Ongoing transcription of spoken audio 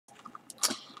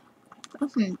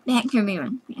Welcome back,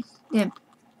 everyone. Yes, the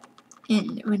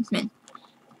Woodsman.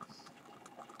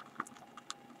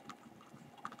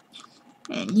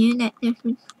 I knew that this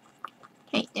would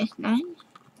take this long,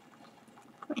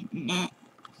 but not.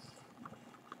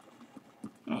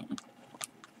 And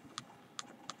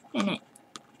it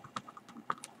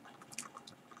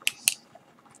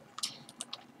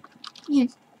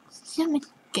has so much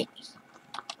goodies.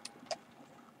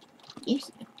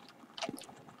 Yes,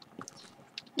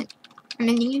 I'm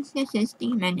going to use this as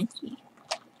the amenity.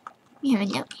 We have a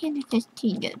note here that says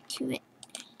to go to it.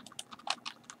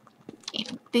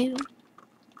 And boom.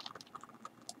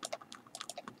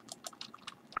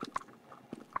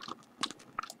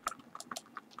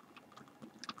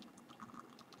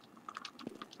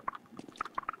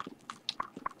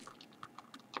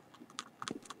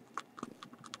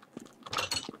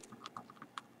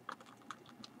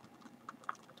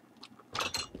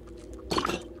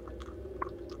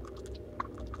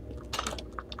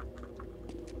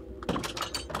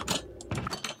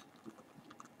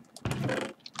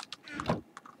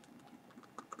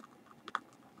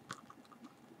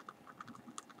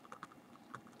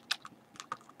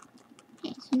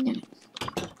 Okay, so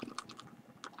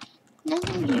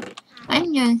nothing here.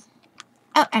 I'm just.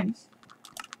 Oh,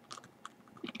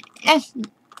 that's.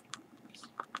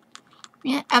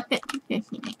 Yeah, up it to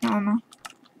 50 like normal.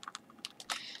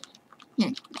 Yeah.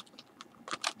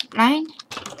 Line.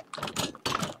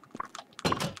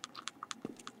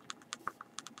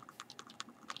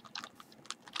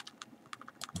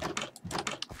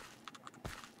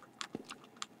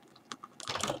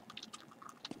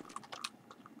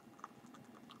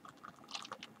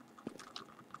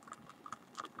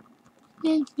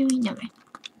 Then doing the rest.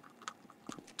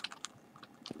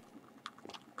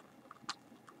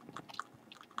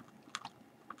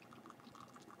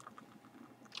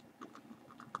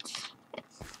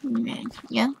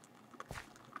 Yeah.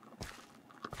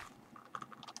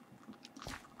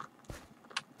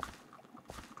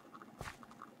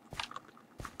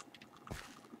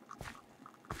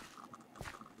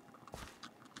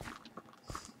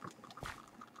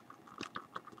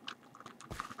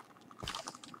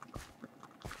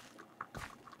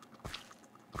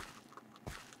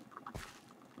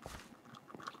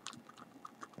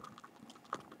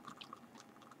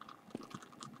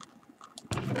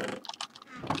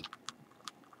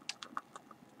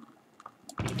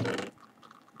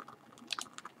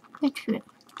 That's true.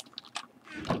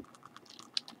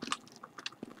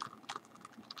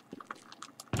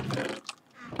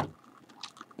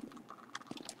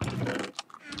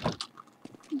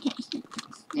 Okay, so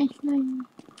this one.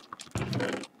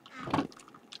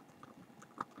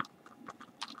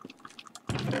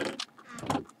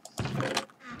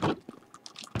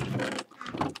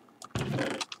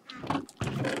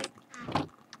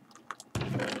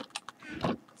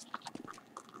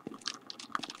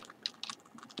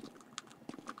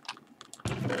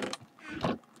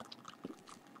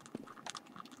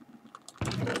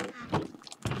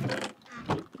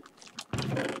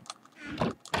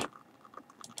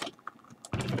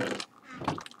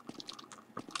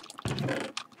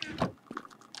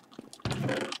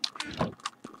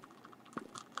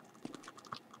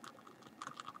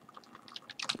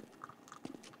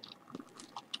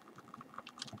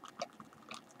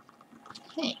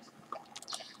 Okay.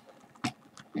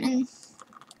 And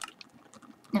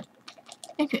no,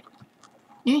 okay.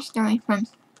 New story from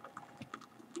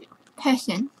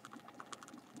person.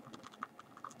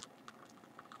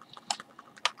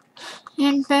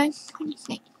 And verse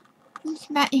 26. It's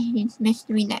about a huge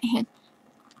mystery that had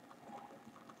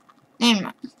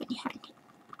landmarks behind it.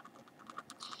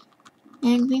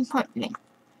 And in Portland,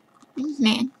 this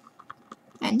man,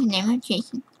 by the name of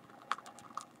Jason,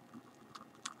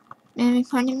 been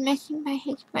reported missing by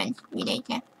his friends 3 days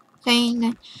after, saying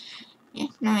that there's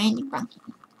no any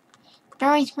bunking.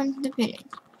 Stories from the village.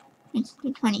 It's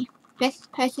the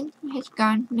 25th person who has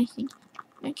gone missing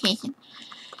location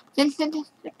since the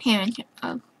disappearance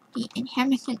of the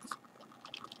inhabitants.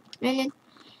 Village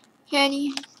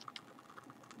security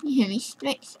who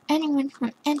restricts anyone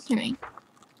from entering.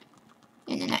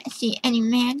 They did not see any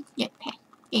man get past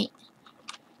the gate.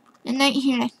 The night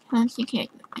he left home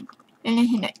security was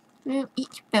village through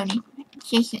each building.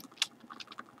 Jason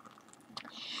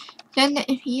said that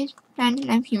if he is found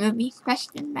alive, he will be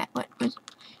questioned about what was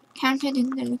counted in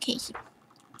the location.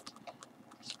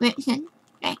 Description: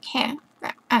 black hair,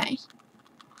 black eyes,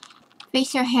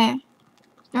 facial hair,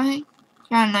 strong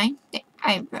jawline, thick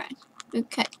eyebrows, blue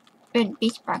cut, red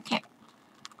baseball cap,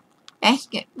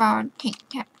 basketball tank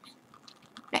top,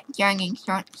 black jogging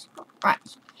shorts,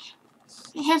 watch.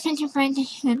 It happened to find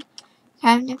him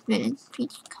Time the village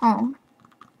pretty cold.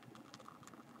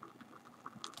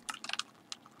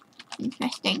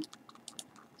 Interesting.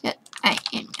 So I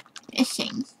am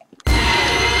missing.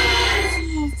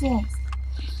 Jesus.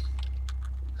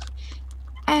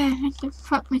 What the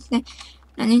fuck was that?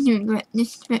 I need to regret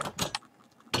this trip.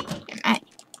 I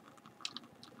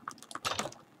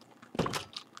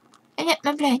got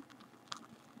my blood.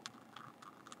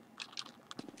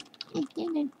 I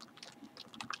didn't.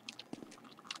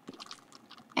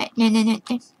 No,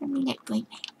 that's for me, that boy.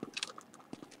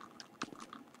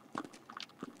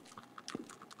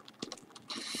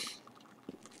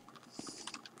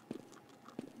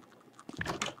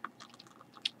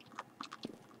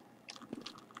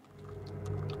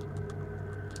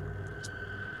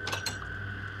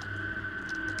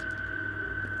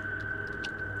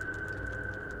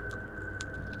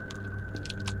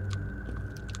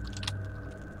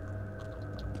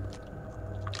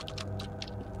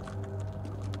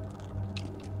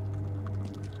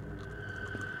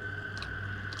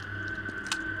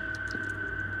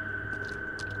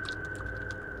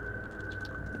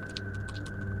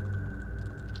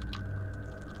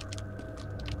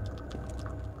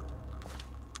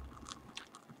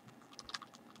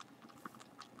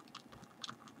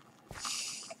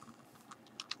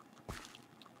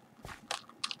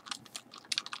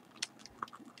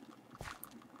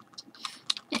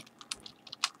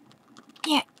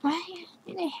 Yeah, why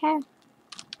do they have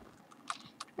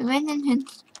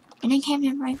resonance when they came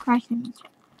in right across from each other?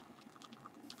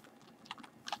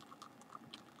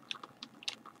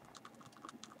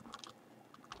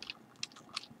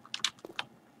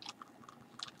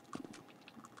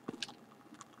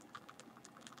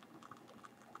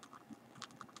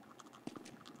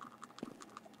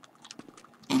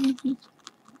 Energy.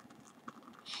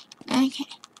 Okay.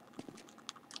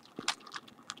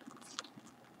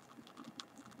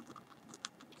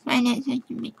 Finance I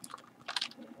can make.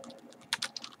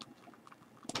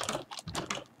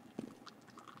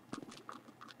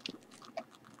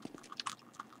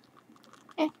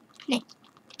 Play.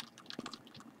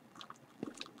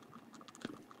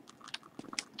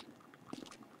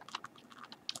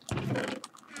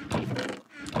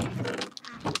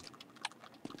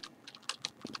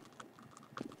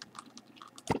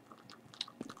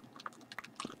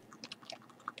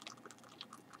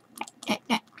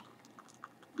 That.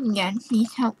 God,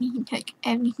 please help me. He took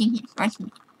everything in front of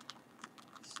me.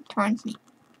 Towards me.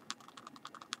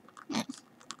 No.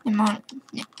 The model.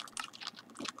 No.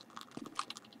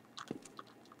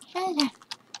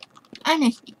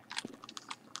 Honestly.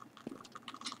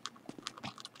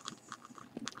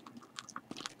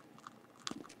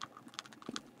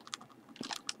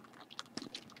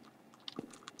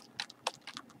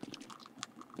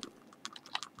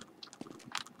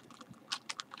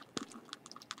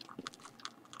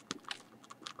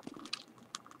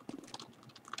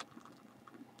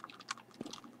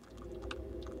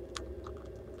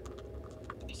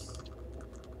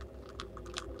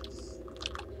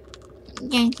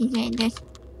 Yankee said this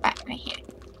spot right here.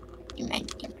 You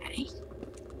might be right.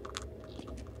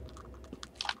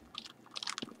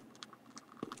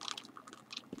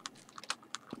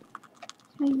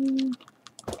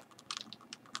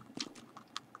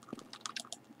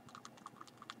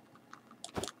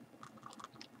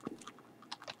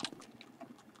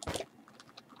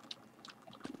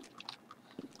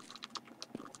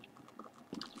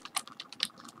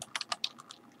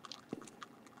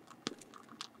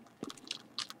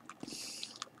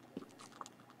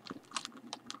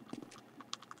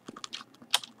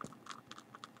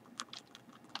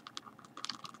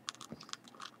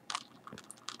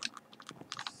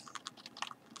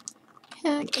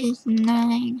 Code is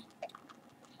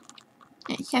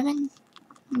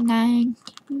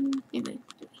 79203.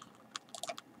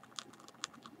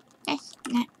 That's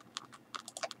not.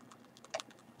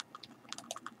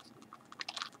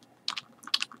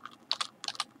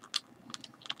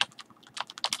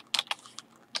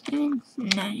 That's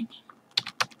 9.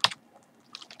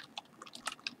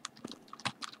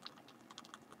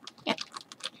 Yep.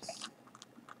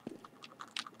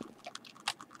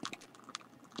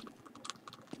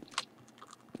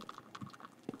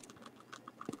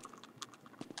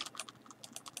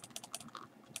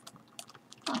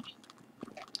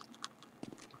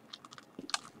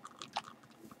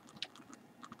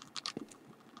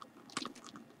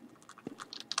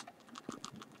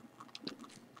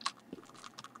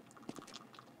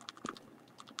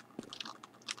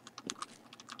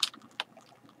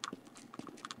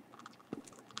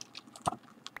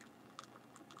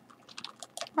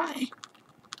 Why?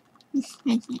 He's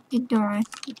scratching at the door.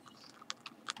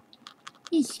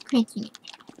 He's scratching it.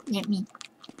 Let me.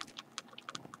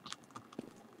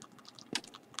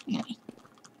 Anyway.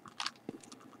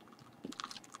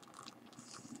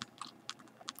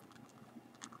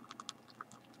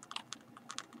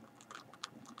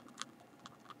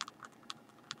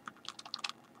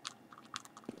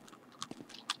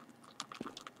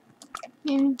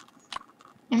 Two,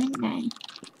 9,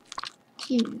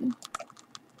 2,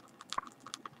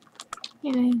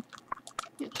 0,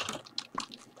 2.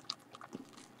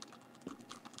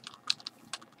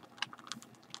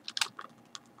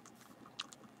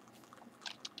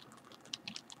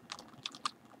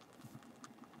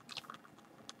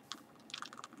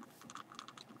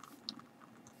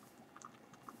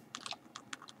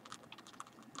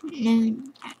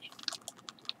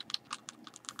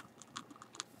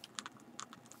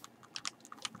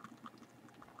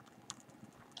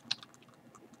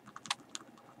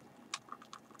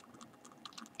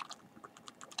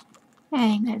 No,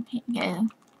 I'm gonna go.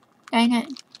 I know.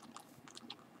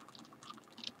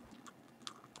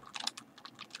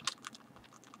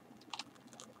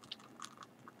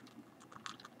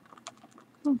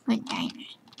 Good diner.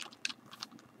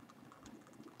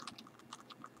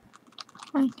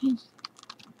 Okay.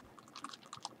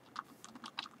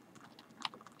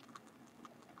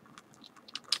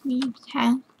 Leaves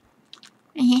house.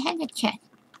 And he had a chest.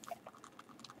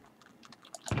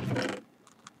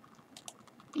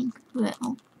 And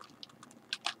grill.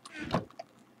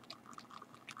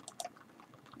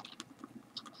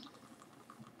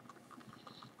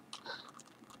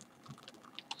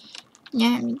 No,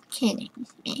 I'm kidding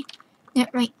me. Not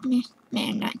right this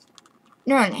man, not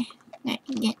Norley. Not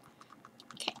yet.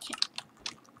 Catch it.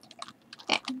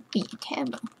 That would be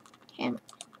terrible. Terrible.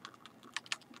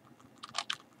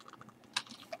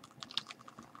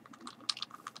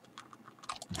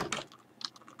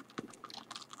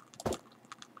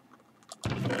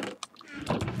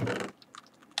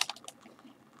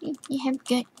 You have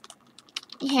good.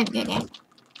 You have good at.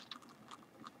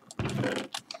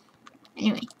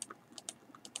 Anyway.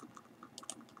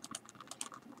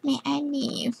 May I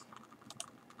leave?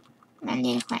 My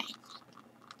little friend.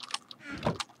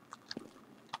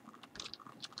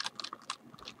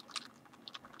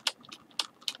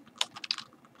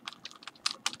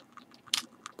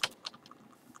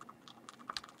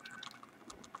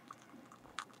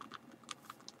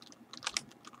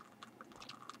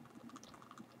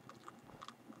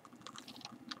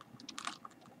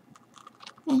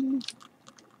 And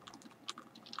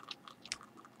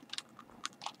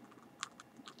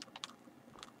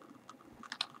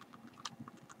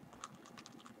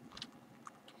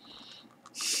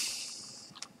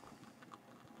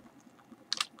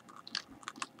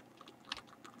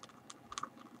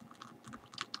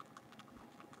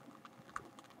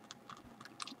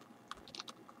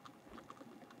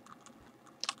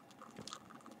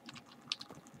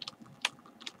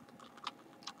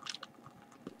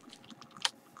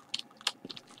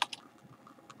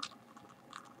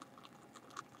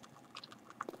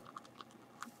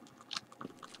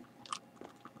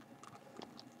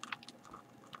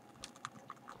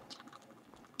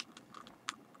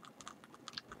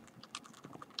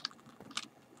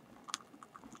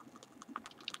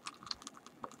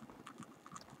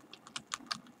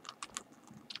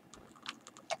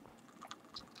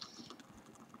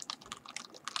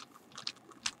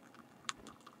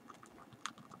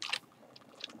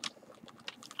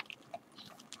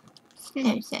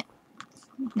slows it.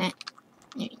 Not.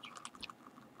 And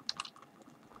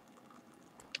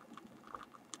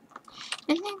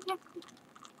then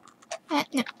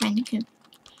no, mine too.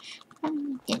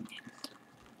 Did.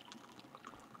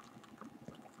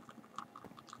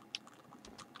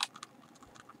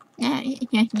 No, it's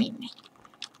just me.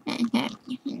 It's not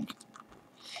me.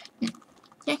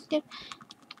 Just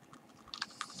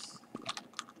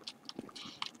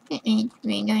it means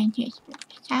we're going to his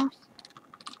house.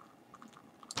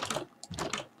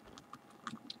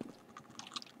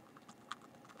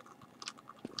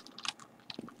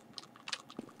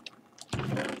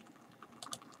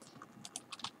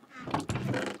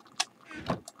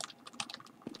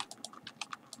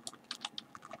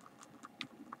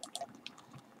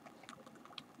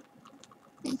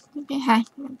 This is the house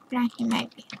of black and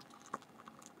white people.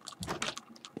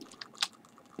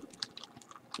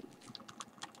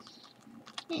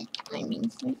 That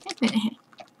means we're gonna have.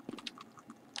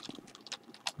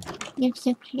 You're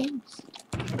so close.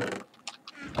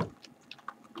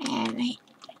 Alright.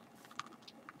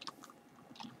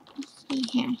 Let's see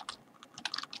here.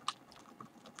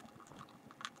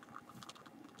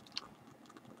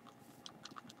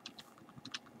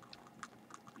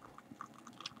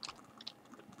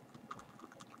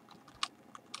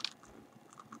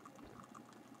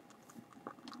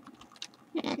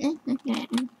 And let's look at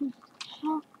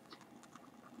how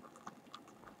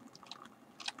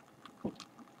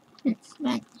it's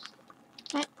meant.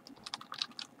 But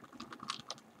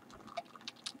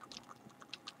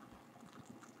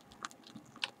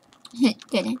it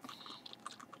didn't.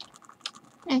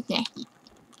 Exactly.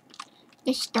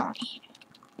 The story.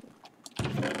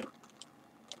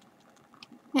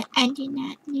 But I do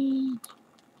not need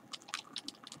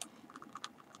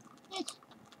it.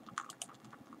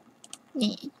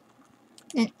 Need.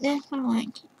 That's all I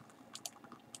want.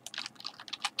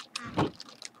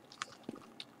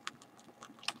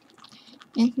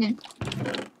 This is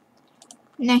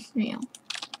next reel.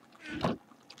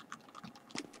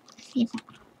 See that.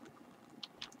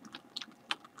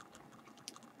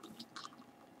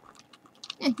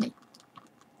 That's it.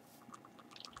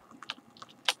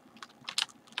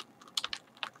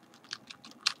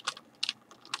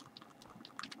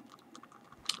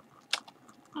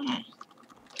 Alright.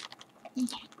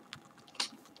 Okay.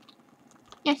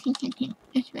 Yes, you can take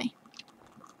this way.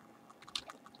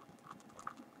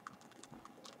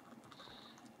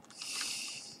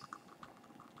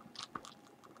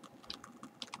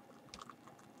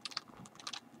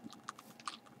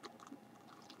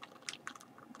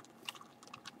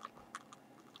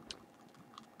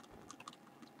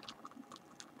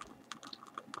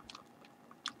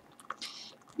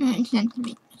 It's sent to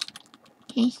me.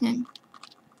 Okay, then.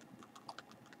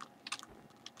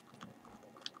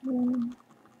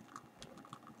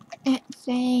 Let's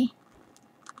say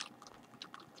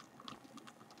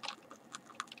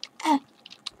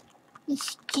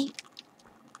escape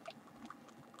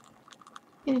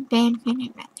the band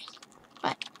fitting methods.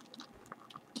 But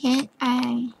can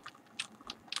I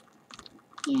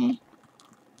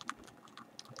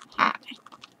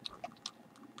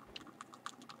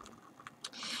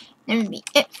that would be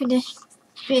it for this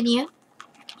video.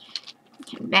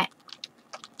 Come back.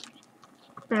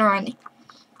 Blood.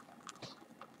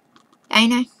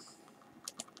 Dino.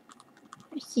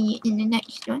 I'll see you in the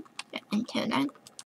next one. But until then.